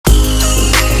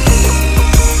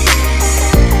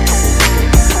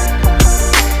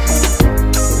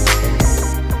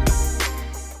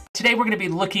we're going to be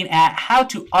looking at how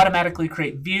to automatically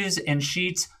create views and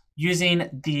sheets using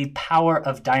the power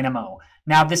of Dynamo.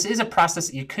 Now, this is a process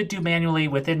that you could do manually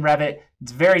within Revit.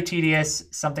 It's very tedious,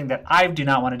 something that I do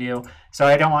not want to do, so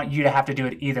I don't want you to have to do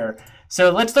it either.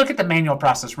 So let's look at the manual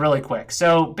process really quick.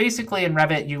 So basically in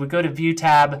Revit, you would go to View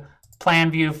tab, Plan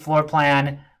View, Floor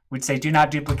Plan. We'd say do not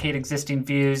duplicate existing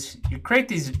views. You create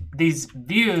these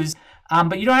views,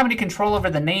 but you don't have any control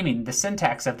over the naming, the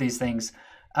syntax of these things.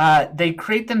 They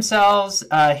create themselves,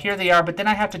 here they are, but then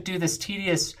I have to do this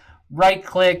tedious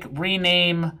right-click,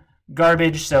 rename,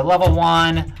 garbage. So level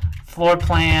 1, floor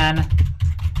plan,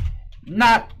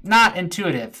 not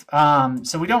intuitive.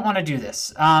 So we don't want to do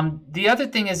this. The other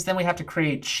thing is then we have to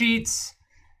create sheets,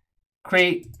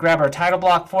 grab our title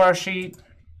block for our sheet.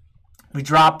 We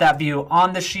drop that view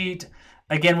on the sheet.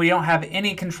 Again, we don't have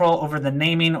any control over the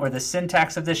naming or the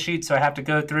syntax of the sheet, so I have to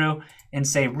go through and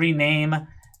say rename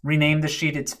the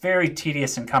sheet. It's very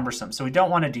tedious and cumbersome, so we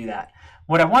don't want to do that.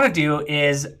 What I want to do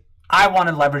is I want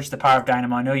to leverage the power of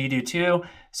Dynamo. I know you do too,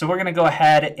 so we're going to go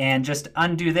ahead and just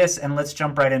undo this, and let's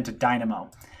jump right into Dynamo.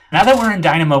 Now that we're in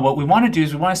Dynamo, what we want to do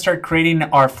is we want to start creating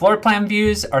our floor plan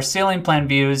views, our ceiling plan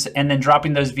views, and then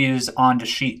dropping those views onto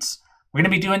sheets. We're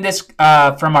going to be doing this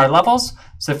from our levels.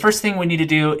 So the first thing we need to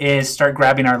do is start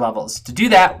grabbing our levels. To do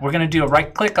that, we're going to do a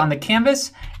right click on the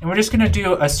canvas, and we're just going to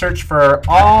do a search for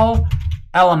all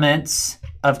elements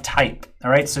of type.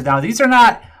 All right, so now these are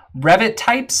not Revit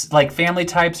types like family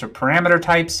types or parameter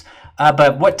types,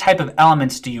 but what type of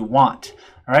elements do you want?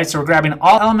 All right, so we're grabbing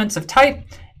all elements of type,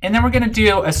 and then we're going to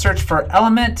do a search for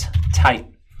element type.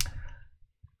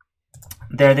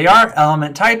 There they are,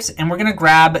 element types, and we're going to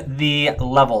grab the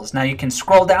levels. Now you can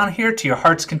scroll down here to your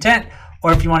heart's content,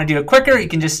 or if you want to do it quicker, you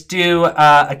can just do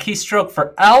a keystroke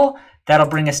for L. That'll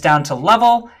bring us down to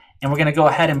level, and we're going to go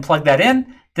ahead and plug that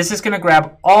in. This is going to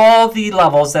grab all the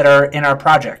levels that are in our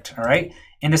project, all right?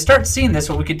 And to start seeing this,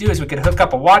 what we could do is we could hook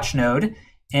up a watch node,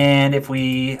 and if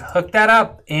we hook that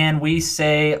up and we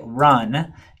say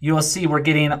run, you will see we're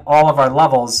getting all of our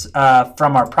levels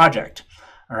from our project,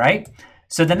 all right?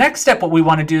 So the next step, what we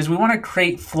want to do is we want to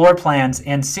create floor plans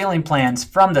and ceiling plans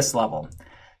from this level.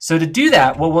 So to do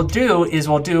that, what we'll do is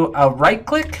we'll do a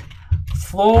right-click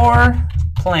floor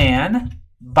plan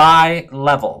by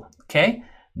level. Okay,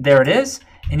 there it is.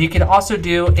 And you can also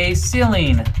do a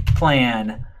ceiling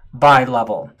plan by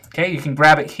level. Okay, you can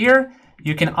grab it here.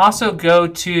 You can also go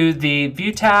to the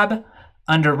View tab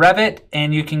under Revit,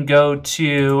 and you can go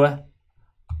to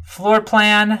floor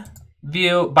plan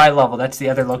view by level. That's the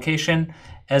other location,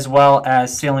 as well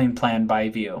as ceiling plan by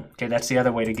view. Okay, that's the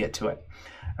other way to get to it.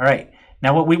 All right,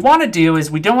 now what we want to do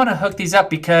is we don't want to hook these up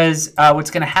because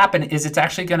what's going to happen is it's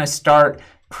actually going to start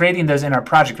creating those in our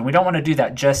project, and we don't want to do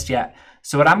that just yet.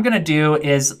 So what I'm going to do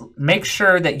is make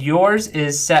sure that yours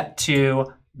is set to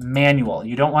manual.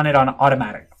 You don't want it on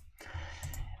automatic.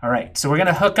 All right, so we're going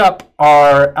to hook up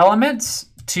our elements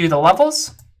to the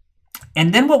levels,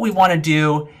 and then what we want to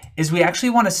do is we actually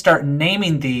want to start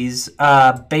naming these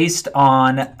based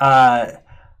on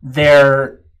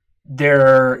their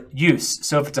use.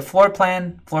 So if it's a floor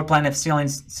plan, if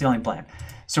ceiling plan.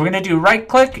 So we're going to do right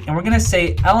click, and we're going to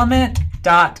say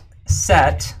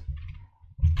element.set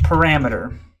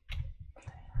parameter.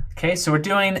 Okay, so we're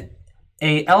doing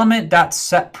a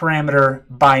element.set parameter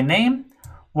by name.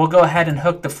 We'll go ahead and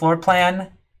hook the floor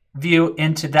plan view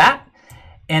into that,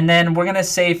 and then we're going to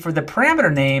say for the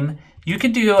parameter name, you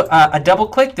can do a double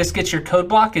click. This gets your code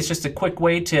block. It's just a quick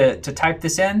way to type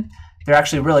this in. They're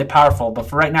actually really powerful, but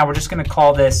for right now, we're just going to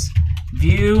call this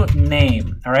view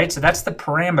name. All right, so that's the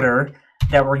parameter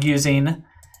that we're using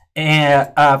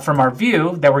from our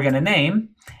view that we're going to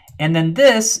name. And then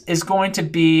this is going to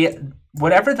be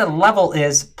whatever the level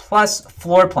is plus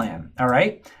floor plan. All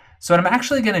right, so what I'm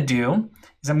actually going to do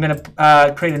is I'm going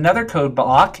to create another code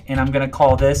block, and I'm going to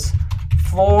call this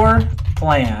floor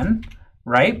plan,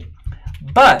 right?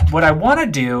 But what I want to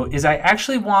do is I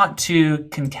actually want to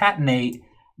concatenate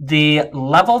the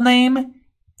level name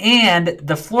and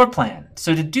the floor plan.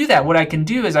 So to do that, what I can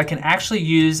do is I can actually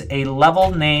use a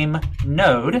level name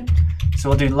node. So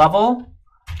we'll do level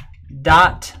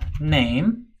dot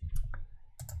name,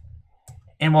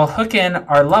 and we'll hook in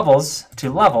our levels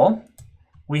to level.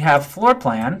 We have floor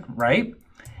plan, right?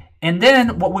 And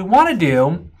then what we want to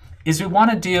do is we want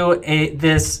to do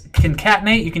this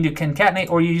concatenate. You can do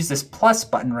concatenate, or you use this plus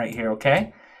button right here,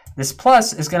 okay? This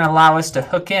plus is going to allow us to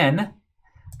hook in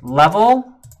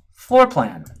level floor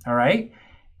plan, all right?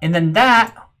 And then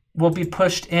that will be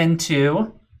pushed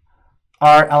into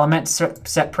our element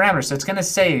set parameters. So it's going to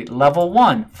say level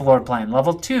 1 floor plan,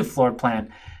 level 2 floor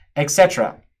plan,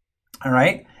 etc. All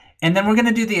right? And then we're going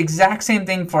to do the exact same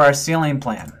thing for our ceiling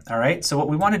plan. All right, so what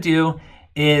we want to do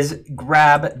is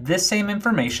grab this same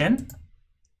information.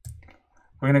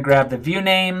 We're going to grab the view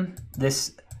name,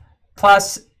 this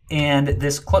plus, and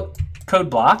this code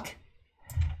block.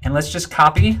 And let's just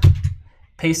copy,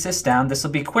 paste this down. This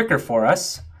will be quicker for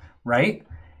us, right?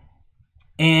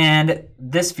 And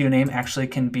this view name actually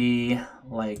can be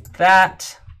like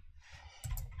that.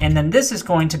 And then this is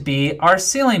going to be our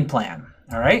ceiling plan,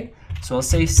 all right? So we'll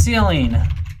say ceiling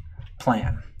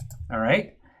plan, all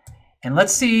right? And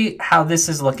let's see how this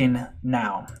is looking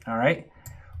now, all right?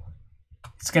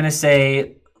 It's gonna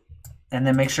say, and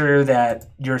then make sure that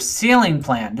your ceiling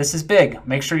plan, this is big,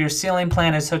 make sure your ceiling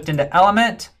plan is hooked into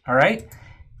element, all right?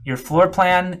 Your floor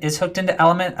plan is hooked into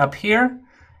element up here.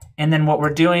 And then what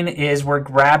we're doing is we're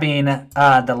grabbing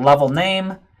the level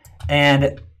name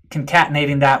and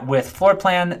concatenating that with floor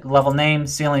plan, level name,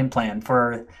 ceiling plan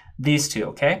for these two,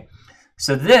 okay?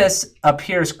 So this up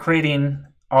here is creating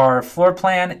our floor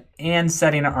plan and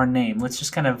setting our name. Let's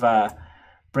just kind of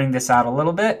bring this out a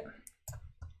little bit.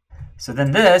 So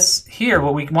then this here,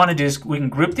 what we want to do is we can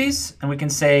group these and we can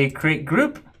say create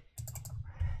group.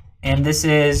 And this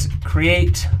is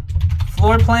create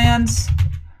floor plans,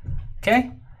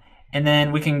 okay? And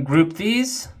then we can group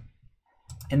these.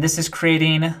 And this is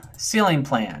creating ceiling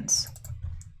plans.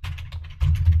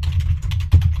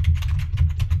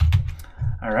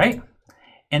 All right.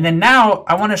 And then now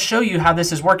I want to show you how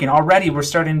this is working. Already we're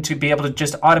starting to be able to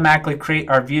just automatically create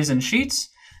our views and sheets.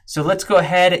 So let's go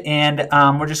ahead and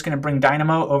we're just going to bring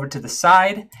Dynamo over to the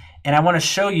side. And I want to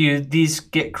show you these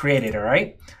get created, all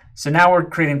right? So now we're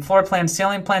creating floor plans,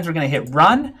 ceiling plans. We're going to hit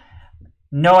run.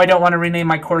 No, I don't want to rename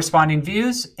my corresponding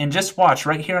views. And just watch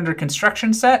right here under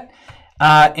construction set.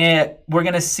 And we're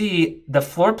going to see the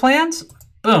floor plans.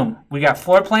 Boom. We got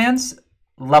floor plans,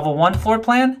 level 1 floor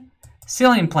plan,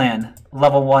 ceiling plan,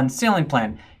 level 1 ceiling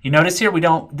plan. You notice here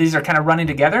these are kind of running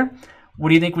together. What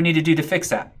do you think we need to do to fix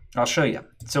that? I'll show you.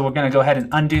 So we're going to go ahead and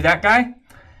undo that guy.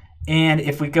 And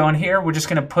if we go in here, we're just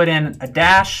going to put in a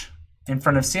dash in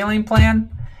front of ceiling plan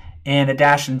and a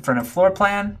dash in front of floor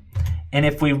plan. And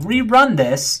if we rerun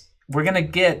this, we're going to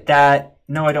get that.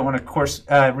 No, I don't want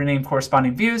to rename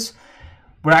corresponding views.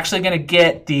 We're actually going to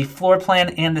get the floor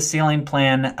plan and the ceiling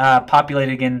plan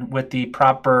populated again with the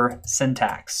proper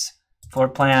syntax. Floor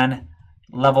plan,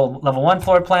 level 1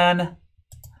 floor plan,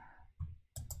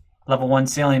 level 1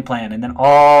 ceiling plan, and then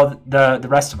all the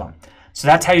rest of them. So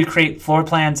that's how you create floor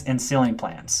plans and ceiling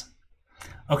plans.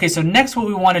 Okay, so next what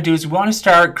we want to do is we want to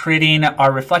start creating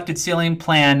our reflected ceiling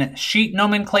plan sheet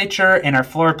nomenclature and our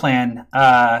floor plan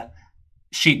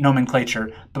sheet nomenclature.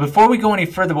 But before we go any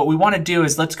further, what we want to do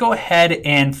is let's go ahead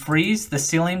and freeze the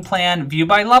ceiling plan view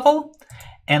by level,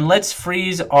 and let's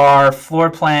freeze our floor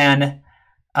plan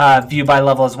view by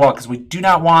level as well, because we do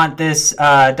not want this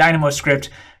Dynamo script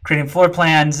creating floor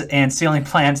plans and ceiling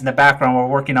plans in the background while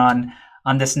we're working on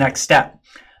this next step.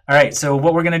 All right, so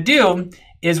what we're going to do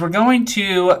is we're going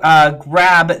to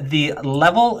grab the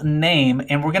level name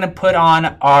and we're going to put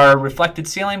on our reflected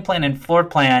ceiling plan and floor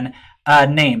plan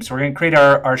name. So we're going to create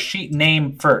our sheet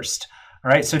name first. All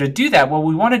right, so to do that, what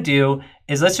we want to do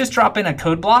is let's just drop in a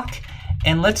code block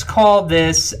and let's call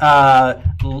this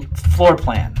floor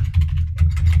plan.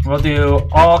 We'll do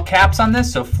all caps on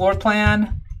this, so floor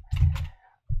plan.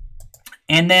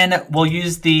 And then we'll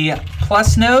use the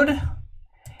plus node.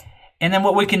 And then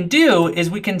what we can do is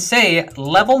we can say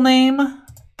level name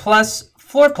plus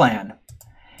floor plan.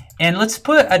 And let's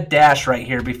put a dash right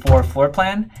here before floor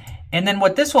plan. And then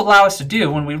what this will allow us to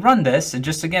do when we run this, and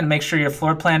just again, make sure your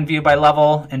floor plan view by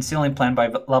level and ceiling plan by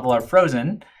level are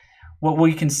frozen. What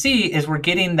we can see is we're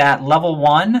getting that level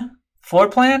 1 floor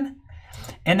plan.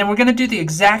 And then we're going to do the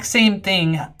exact same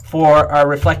thing for our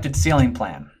reflected ceiling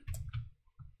plan.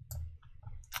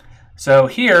 So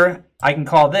here, I can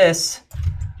call this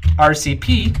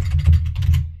RCP.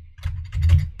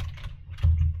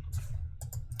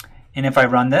 And if I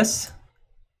run this,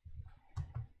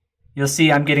 you'll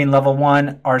see I'm getting level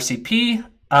 1 RCP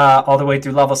all the way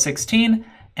through level 16.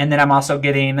 And then I'm also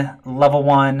getting level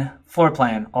 1 floor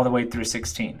plan all the way through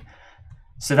 16.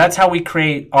 So that's how we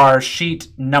create our sheet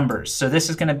numbers. So this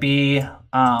is going to be,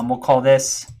 we'll call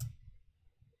this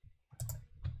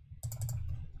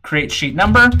create sheet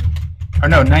number, or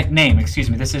no, name, excuse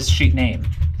me. This is sheet name.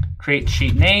 Create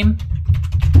sheet name,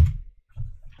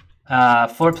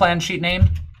 floor plan sheet name,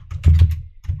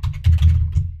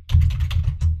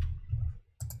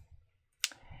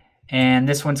 and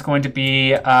this one's going to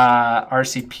be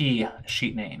RCP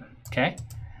sheet name. Okay,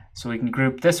 so we can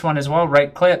group this one as well.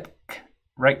 Right click,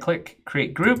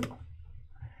 create group,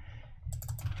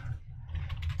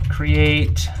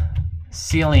 create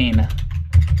ceiling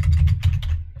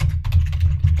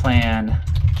plan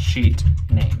sheet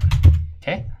name.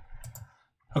 Okay.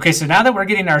 Okay, so now that we're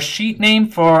getting our sheet name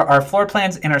for our floor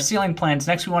plans and our ceiling plans,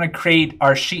 next we want to create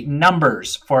our sheet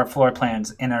numbers for our floor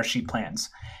plans and our sheet plans.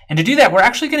 And to do that, we're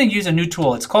actually going to use a new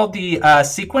tool. It's called the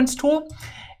sequence tool,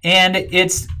 and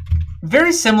it's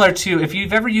very similar to, if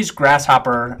you've ever used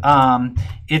Grasshopper,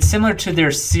 it's similar to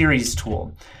their series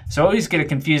tool. So I always get it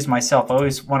confused myself. I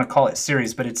always want to call it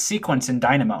series, but it's sequence in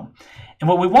Dynamo. And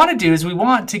what we want to do is we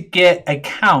want to get a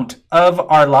count of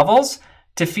our levels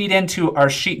to feed into our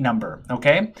sheet number,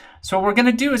 okay? So what we're going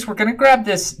to do is we're going to grab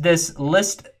this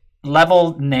list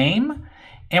level name,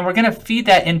 and we're going to feed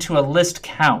that into a list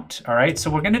count, all right? So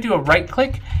we're going to do a right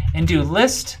click and do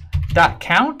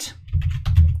list.count,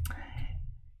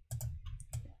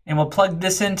 and we'll plug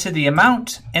this into the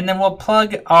amount, and then we'll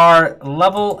plug our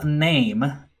level name.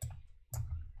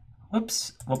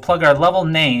 Whoops, we'll plug our level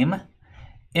name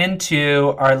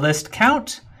into our list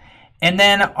count. And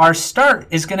then our start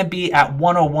is going to be at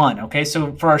 101, okay?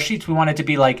 So for our sheets, we want it to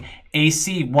be like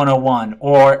AC 101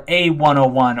 or A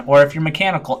 101, or if you're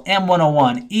mechanical, M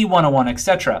 101, E 101,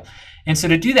 etc. And so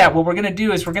to do that, what we're going to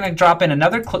do is we're going to drop in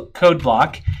another code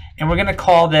block, and we're going to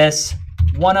call this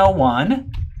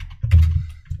 101.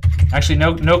 Actually,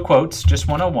 no quotes, just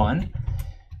 101.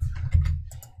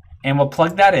 And we'll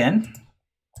plug that in,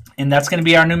 and that's going to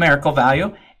be our numerical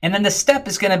value. And then the step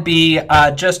is going to be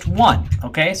just 1,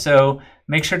 okay? So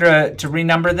make sure to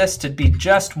renumber this to be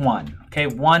just 1, okay?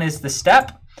 1 is the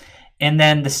step, and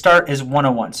then the start is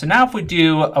 101. So now if we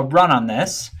do a run on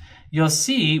this, you'll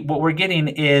see what we're getting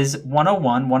is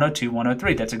 101, 102,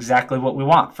 103. That's exactly what we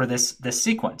want for this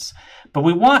sequence. But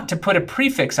we want to put a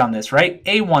prefix on this, right?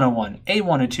 A101,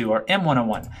 A102, or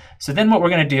M101. So then what we're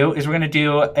going to do is we're going to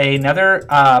do another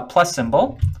plus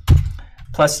symbol,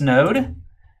 plus node,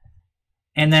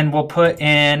 and then we'll put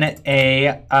in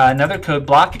another code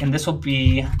block, and this will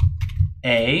be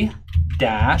a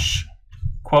dash,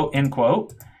 quote, end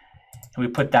quote. And we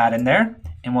put that in there,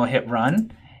 and we'll hit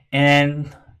run.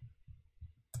 And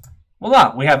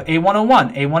voila, we have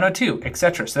A101, A102,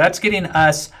 etc. So that's getting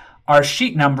us our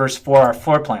sheet numbers for our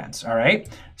floor plans, all right?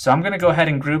 So I'm going to go ahead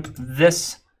and group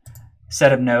this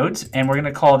set of nodes, and we're going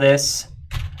to call this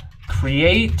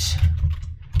create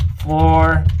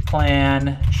floor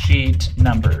plan sheet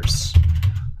numbers,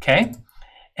 okay?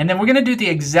 And then we're going to do the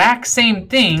exact same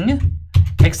thing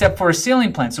except for a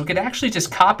ceiling plan. So we could actually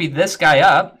just copy this guy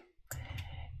up,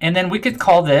 and then we could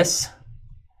call this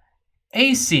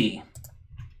AC.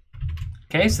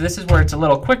 Okay, so this is where it's a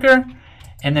little quicker.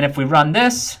 And then if we run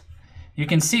this, you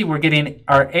can see we're getting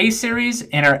our A series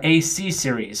and our AC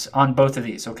series on both of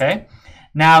these, okay?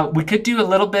 Now, we could do a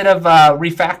little bit of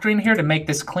refactoring here to make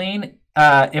this clean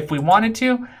if we wanted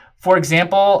to. For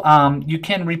example, you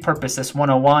can repurpose this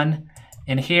 101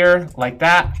 in here like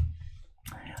that.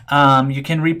 You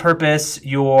can repurpose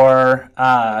your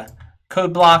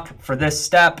code block for this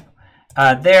step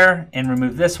there and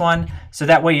remove this one. So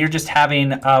that way you're just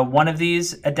having one of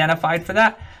these identified for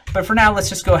that. But for now, let's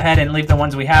just go ahead and leave the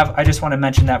ones we have. I just want to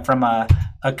mention that from a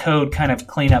code kind of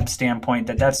cleanup standpoint,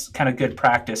 that's kind of good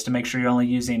practice to make sure you're only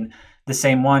using the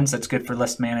same ones. That's good for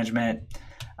list management.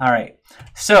 All right,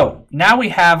 so now we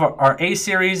have our A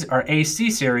series, our AC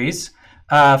series.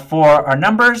 For our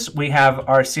numbers, we have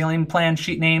our ceiling plan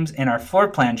sheet names and our floor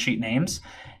plan sheet names.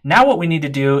 Now what we need to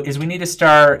do is we need to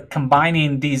start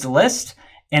combining these lists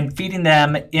and feeding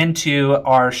them into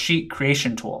our sheet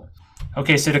creation tool.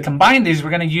 Okay, so to combine these,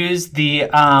 we're going to use the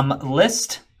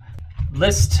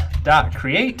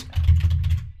list.create.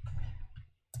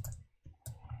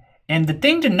 And the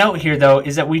thing to note here, though,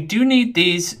 is that we do need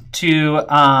these to,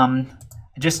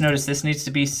 just notice this needs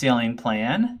to be ceiling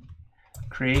plan,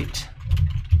 create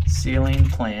ceiling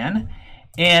plan.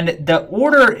 And the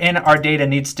order in our data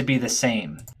needs to be the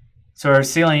same. So our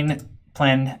ceiling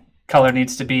plan color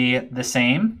needs to be the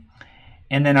same.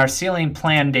 And then our ceiling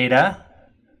plan data,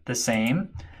 the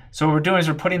same. So what we're doing is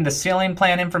we're putting the ceiling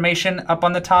plan information up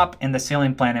on the top and the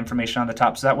ceiling plan information on the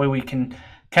top. So that way we can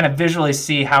kind of visually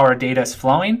see how our data is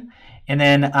flowing. And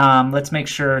then let's make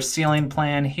sure ceiling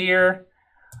plan here,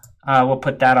 we'll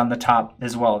put that on the top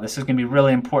as well. This is going to be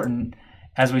really important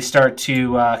as we start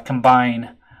to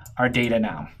combine our data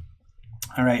now.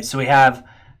 All right, so we have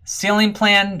ceiling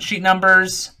plan sheet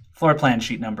numbers, floor plan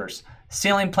sheet numbers,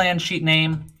 ceiling plan sheet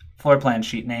name, floor plan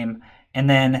sheet name, and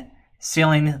then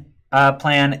ceiling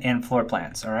plan and floor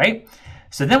plans, all right?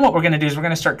 So then what we're going to do is we're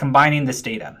going to start combining this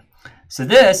data. So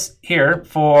this here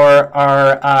for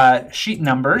our sheet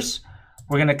numbers,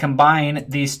 we're going to combine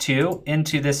these two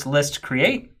into this list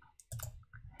create.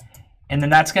 And then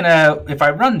that's going to, if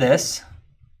I run this,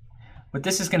 what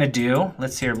this is going to do,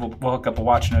 let's see here, we'll hook up a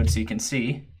watch node so you can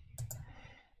see,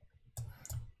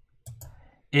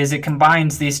 is it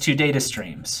combines these two data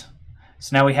streams.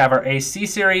 So now we have our AC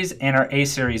series and our A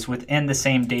series within the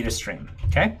same data stream,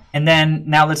 okay? And then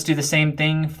now let's do the same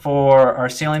thing for our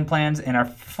ceiling plans and our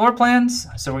floor plans.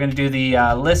 So we're going to do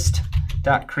the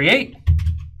list.create.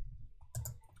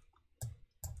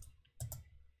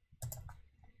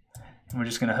 And we're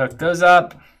just going to hook those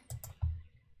up.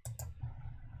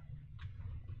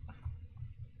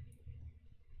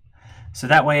 So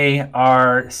that way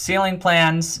our ceiling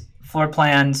plans, floor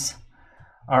plans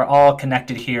are all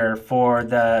connected here for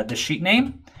the sheet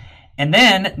name. And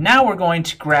then now we're going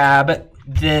to grab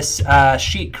this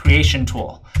sheet creation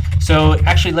tool. So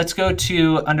actually let's go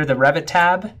to under the Revit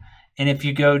tab. And if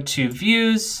you go to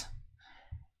views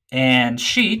and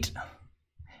sheet,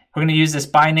 we're going to use this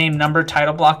by name, number,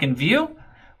 title block, and view.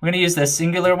 We're going to use the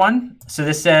singular one. So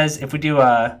this says, if we do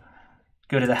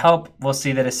go to the help, we'll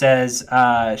see that it says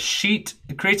sheet.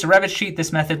 It creates a Revit sheet.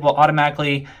 This method will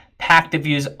automatically pack the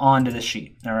views onto the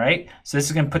sheet. All right. So this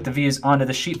is going to put the views onto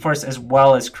the sheet for us as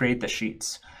well as create the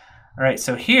sheets. All right.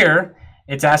 So here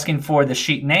it's asking for the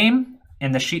sheet name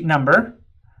and the sheet number.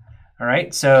 All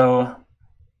right. So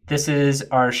this is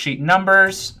our sheet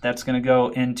numbers. That's going to go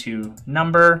into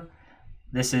number.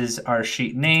 This is our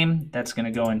sheet name. That's going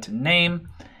to go into name.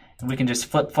 And we can just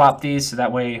flip flop these so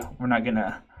that way we're not going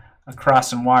to across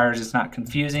some wires. It's not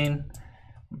confusing.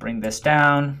 Bring this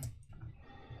down.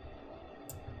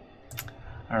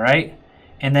 All right,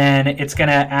 and then it's going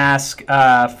to ask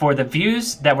for the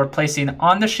views that we're placing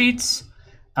on the sheets.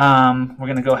 We're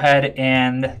going to go ahead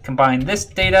and combine this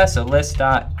data, so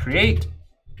list.create.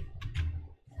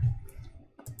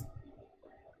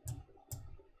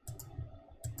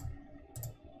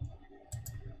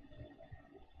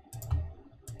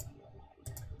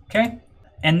 Okay,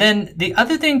 and then the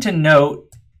other thing to note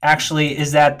actually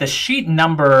is that the sheet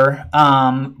number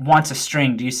wants a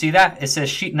string. Do you see that? It says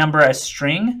sheet number as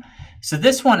string. So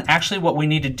this one, actually what we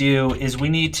need to do is we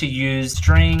need to use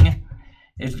string.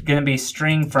 It's going to be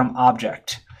string from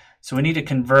object. So we need to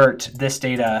convert this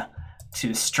data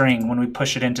to string when we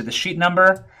push it into the sheet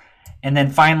number. And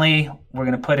then finally, we're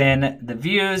going to put in the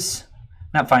views.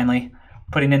 Not finally,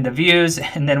 putting in the views,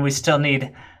 and then we still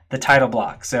need the title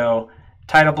block. So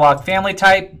title block family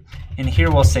type, and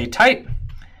here we'll say type.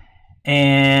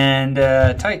 And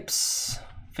types,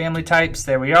 family types,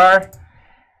 there we are.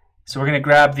 So we're going to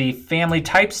grab the family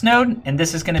types node, and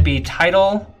this is going to be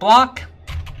title block,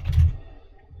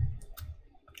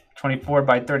 24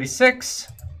 by 36.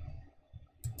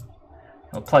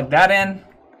 We'll plug that in.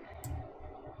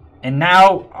 And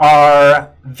now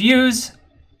our views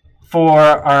for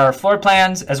our floor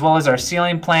plans as well as our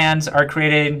ceiling plans are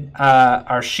created.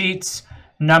 Our sheets,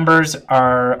 numbers,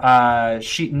 our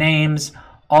sheet names,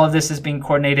 all of this is being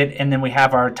coordinated, and then we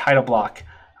have our title block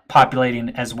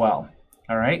populating as well.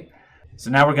 All right, so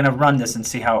now we're going to run this and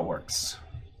see how it works.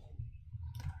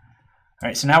 All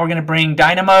right, so now we're going to bring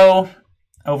Dynamo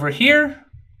over here.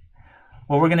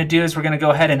 What we're going to do is we're going to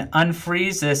go ahead and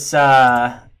unfreeze this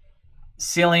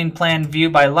ceiling plan view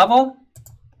by level.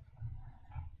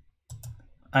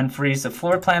 Unfreeze the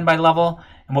floor plan by level.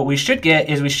 And what we should get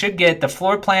is we should get the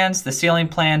floor plans, the ceiling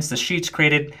plans, the sheets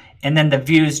created, and then the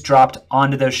views dropped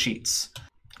onto those sheets.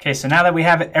 Okay, so now that we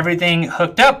have everything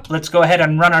hooked up, let's go ahead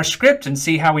and run our script and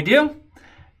see how we do.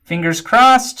 Fingers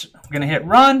crossed. We're going to hit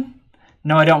run.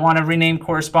 No, I don't want to rename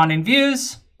corresponding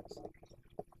views.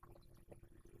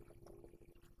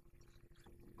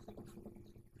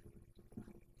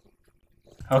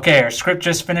 Okay, our script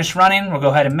just finished running. We'll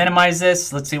go ahead and minimize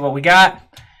this. Let's see what we got.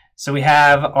 So we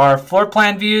have our floor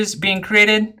plan views being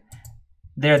created.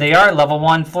 There they are, level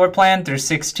 1 floor plan through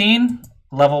 16,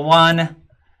 level 1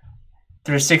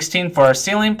 through 16 for our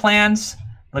ceiling plans.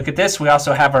 Look at this, we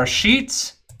also have our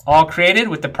sheets all created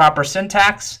with the proper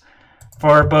syntax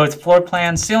for both floor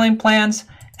plans, ceiling plans,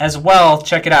 as well,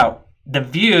 check it out. The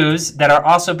views that are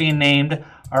also being named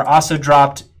are also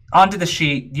dropped onto the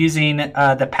sheet using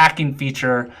the packing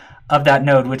feature of that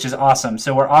node, which is awesome.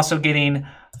 So we're also getting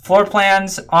floor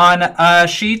plans on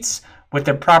sheets with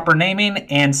their proper naming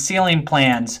and ceiling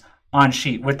plans on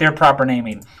sheet with their proper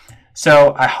naming.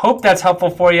 So I hope that's helpful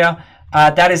for you.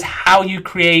 That is how you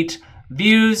create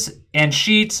views and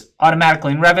sheets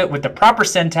automatically in Revit with the proper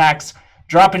syntax,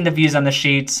 dropping the views on the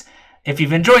sheets. If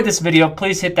you've enjoyed this video,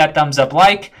 please hit that thumbs up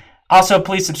like. Also,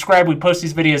 please subscribe. We post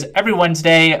these videos every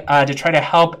Wednesday to try to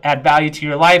help add value to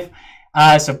your life.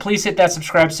 So please hit that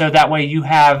subscribe so that way you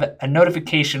have a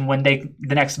notification when the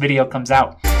next video comes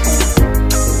out.